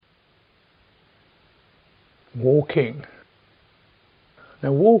walking.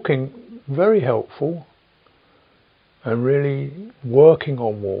 Now walking, very helpful, and really working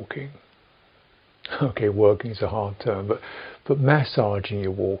on walking. Okay, working is a hard term, but massaging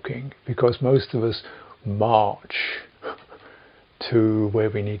your walking, because most of us march to where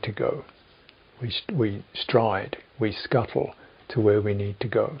we need to go. We stride, we scuttle to where we need to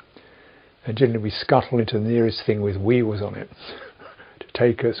go. And generally we scuttle into the nearest thing with wheels on it to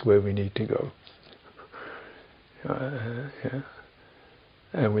take us where we need to go. Yeah.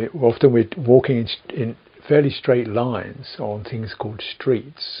 And we're walking in fairly straight lines on things called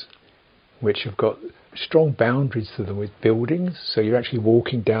streets, which have got strong boundaries to them with buildings. So you're actually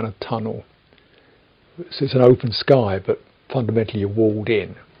walking down a tunnel. So it's an open sky, but fundamentally you're walled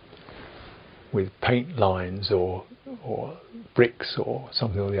in with paint lines or bricks or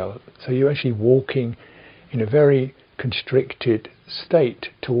something or the other. So you're actually walking in a very constricted state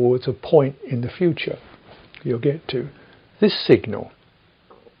towards a point in the future you'll get to. This signal,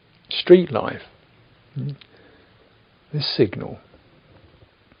 street life, this signal,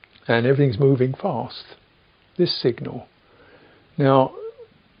 and everything's moving fast, this signal. Now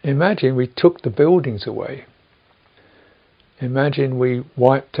imagine we took the buildings away. Imagine we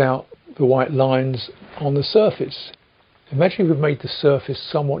wiped out the white lines on the surface. Imagine we've made the surface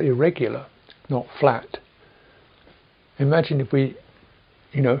somewhat irregular, not flat. Imagine if we,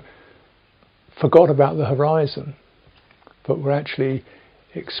 forgot about the horizon, but we're actually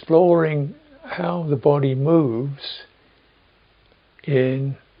exploring how the body moves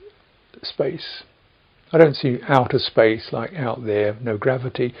in space. I don't see outer space like out there, no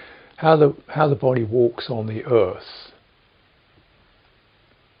gravity. How the body walks on the earth,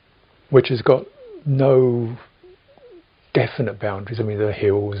 which has got no definite boundaries. I mean, there are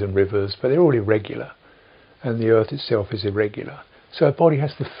hills and rivers, but they're all irregular, and the earth itself is irregular. So our body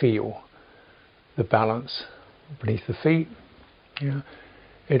has to feel the balance beneath the feet.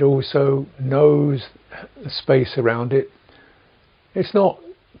 It also knows the space around it. It's not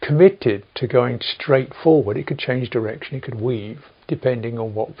committed to going straight forward. It could change direction, it could weave, depending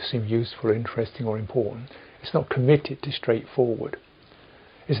on what seems useful, interesting or important. It's not committed to straight forward.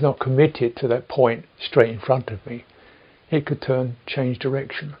 It's not committed to that point straight in front of me. It could change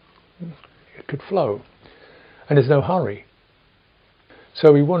direction. It could flow. And there's no hurry.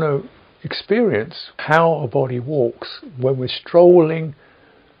 So we want to experience how a body walks when we're strolling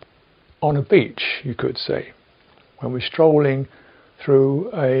on a beach, you could say. When we're strolling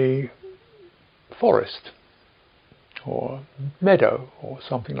through a forest or meadow or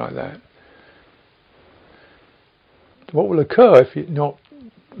something like that. What will occur if you're not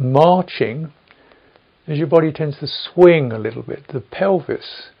marching is your body tends to swing a little bit. The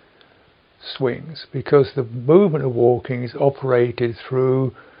pelvis swings because the movement of walking is operated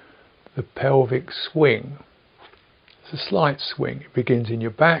through the pelvic swing. It's a slight swing. It begins in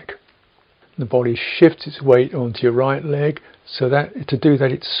your back. The body shifts its weight onto your right leg, so that to do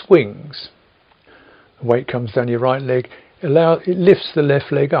that it swings. The weight comes down your right leg. It lifts the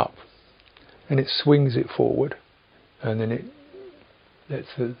left leg up, and it swings it forward, and then it lets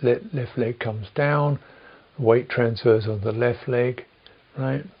the left leg comes down. The weight transfers on the left leg,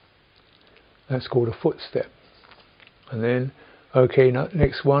 right? That's called a footstep. And then, okay,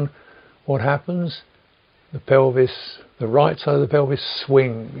 next one. What happens? The pelvis, the right side of the pelvis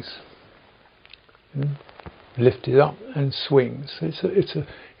swings. Lifted up and swings.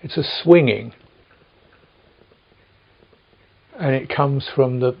 It's a swinging, and it comes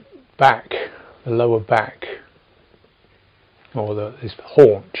from the back, the lower back, or this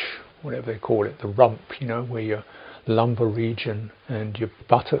haunch, whatever they call it, the rump. Where your lumbar region and your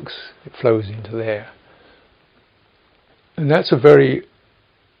buttocks, it flows into there, and that's a very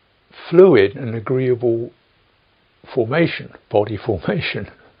fluid and agreeable formation, body formation.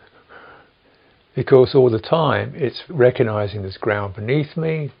 Because all the time it's recognizing there's ground beneath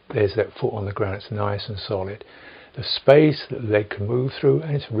me, there's that foot on the ground, it's nice and solid. The space that the leg can move through,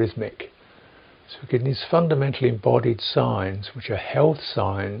 and it's rhythmic. So we're getting these fundamentally embodied signs, which are health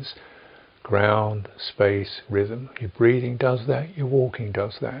signs: ground, space, rhythm. Your breathing does that, your walking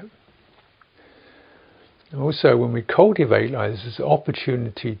does that. And also, when we cultivate like this, there's an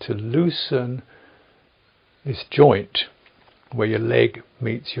opportunity to loosen this joint where your leg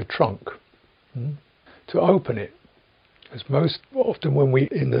meets your trunk. To open it, as most often when we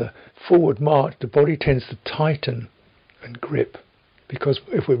in the forward march, the body tends to tighten and grip, because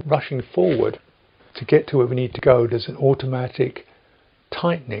if we're rushing forward to get to where we need to go, there's an automatic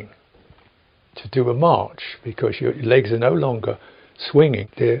tightening to do a march, because your legs are no longer swinging,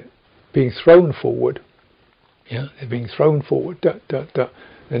 they're being thrown forward. They're being thrown forward.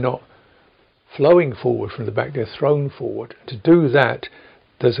 They're not flowing forward from the back, they're thrown forward. To do that,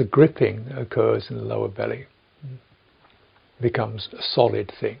 there's a gripping that occurs in the lower belly. It becomes a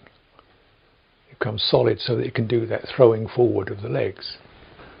solid thing. It becomes solid so that it can do that throwing forward of the legs.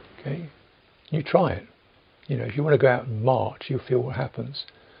 Okay? You try it. If you want to go out and march, you'll feel what happens.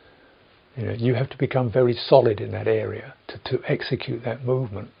 You have to become very solid in that area to execute that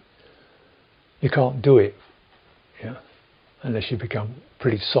movement. You can't do it, unless you become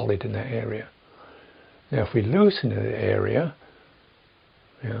pretty solid in that area. Now, if we loosen in the area,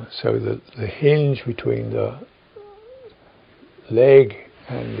 so the hinge between the leg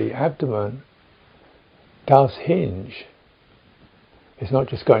and the abdomen does hinge. It's not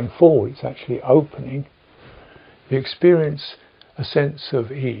just going forward, it's actually opening. You experience a sense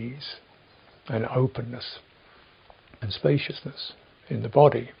of ease and openness and spaciousness in the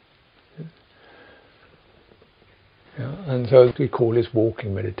body. And so we call this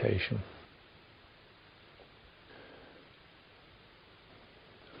walking meditation.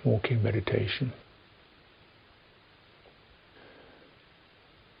 Walking meditation.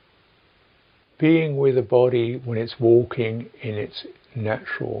 Being with the body when it's walking in its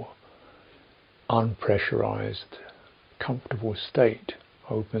natural, unpressurized, comfortable state,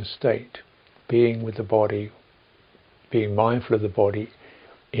 open state. Being with the body, being mindful of the body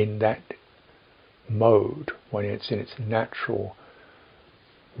in that mode when it's in its natural,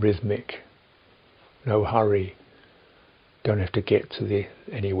 rhythmic, no hurry, don't have to get to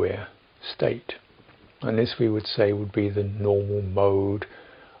anywhere state. And this, we would say, would be the normal mode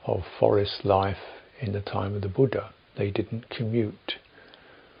of forest life in the time of the Buddha. They didn't commute.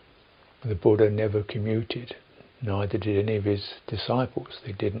 The Buddha never commuted, neither did any of his disciples.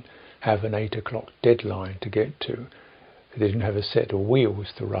 They didn't have an 8 o'clock deadline to get to. They didn't have a set of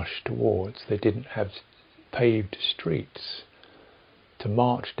wheels to rush towards. They didn't have paved streets to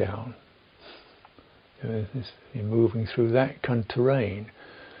march down. You're moving through that kind of terrain.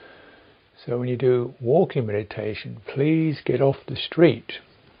 So when you do walking meditation, please get off the street.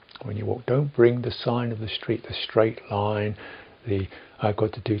 When you walk, don't bring the sign of the street, the straight line, I've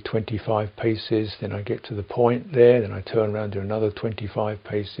got to do 25 paces, then I get to the point there, then I turn around, do another 25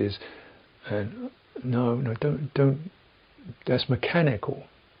 paces, and no, don't. That's mechanical.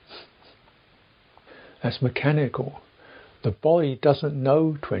 That's mechanical. The body doesn't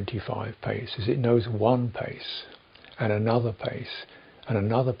know 25 paces. It knows one pace, and another pace, and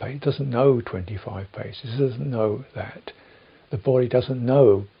another pace. It doesn't know 25 paces. It doesn't know that. The body doesn't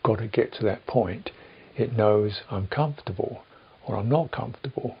know, got to get to that point. It knows I'm comfortable or I'm not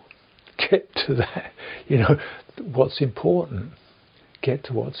comfortable. Get to that. What's important. Get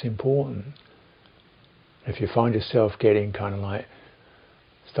to what's important. If you find yourself getting kind of like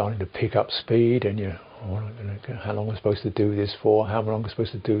starting to pick up speed and how long am I supposed to do this for? How long am I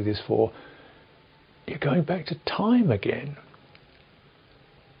supposed to do this for? You're going back to time again.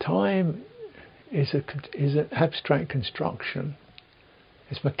 Time is an abstract construction.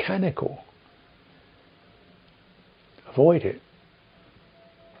 It's mechanical. Avoid it.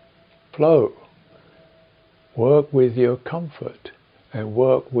 Flow. Work with your comfort and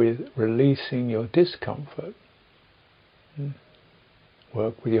work with releasing your discomfort.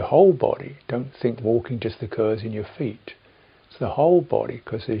 Work with your whole body. Don't think walking just occurs in your feet. It's the whole body,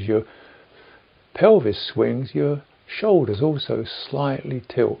 because as your pelvis swings, your shoulders also slightly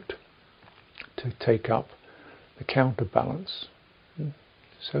tilt to take up the counterbalance.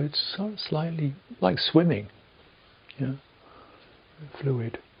 So it's slightly like swimming,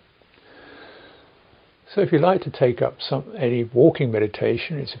 fluid. So if you like to take up any walking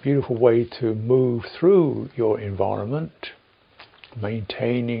meditation, it's a beautiful way to move through your environment,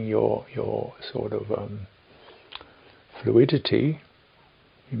 maintaining your sort of fluidity.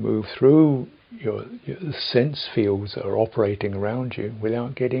 You move through your sense fields that are operating around you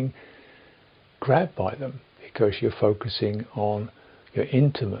without getting grabbed by them, because you're focusing on your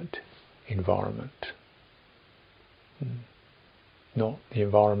intimate environment, not the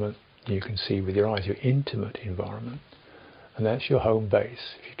environment you can see with your eyes, your intimate environment. And that's your home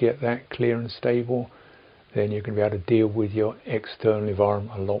base. If you get that clear and stable, then you're going to be able to deal with your external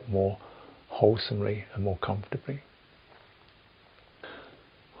environment a lot more wholesomely and more comfortably.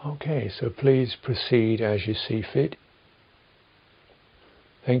 Okay, so please proceed as you see fit.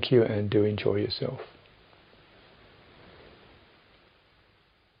 Thank you, and do enjoy yourself.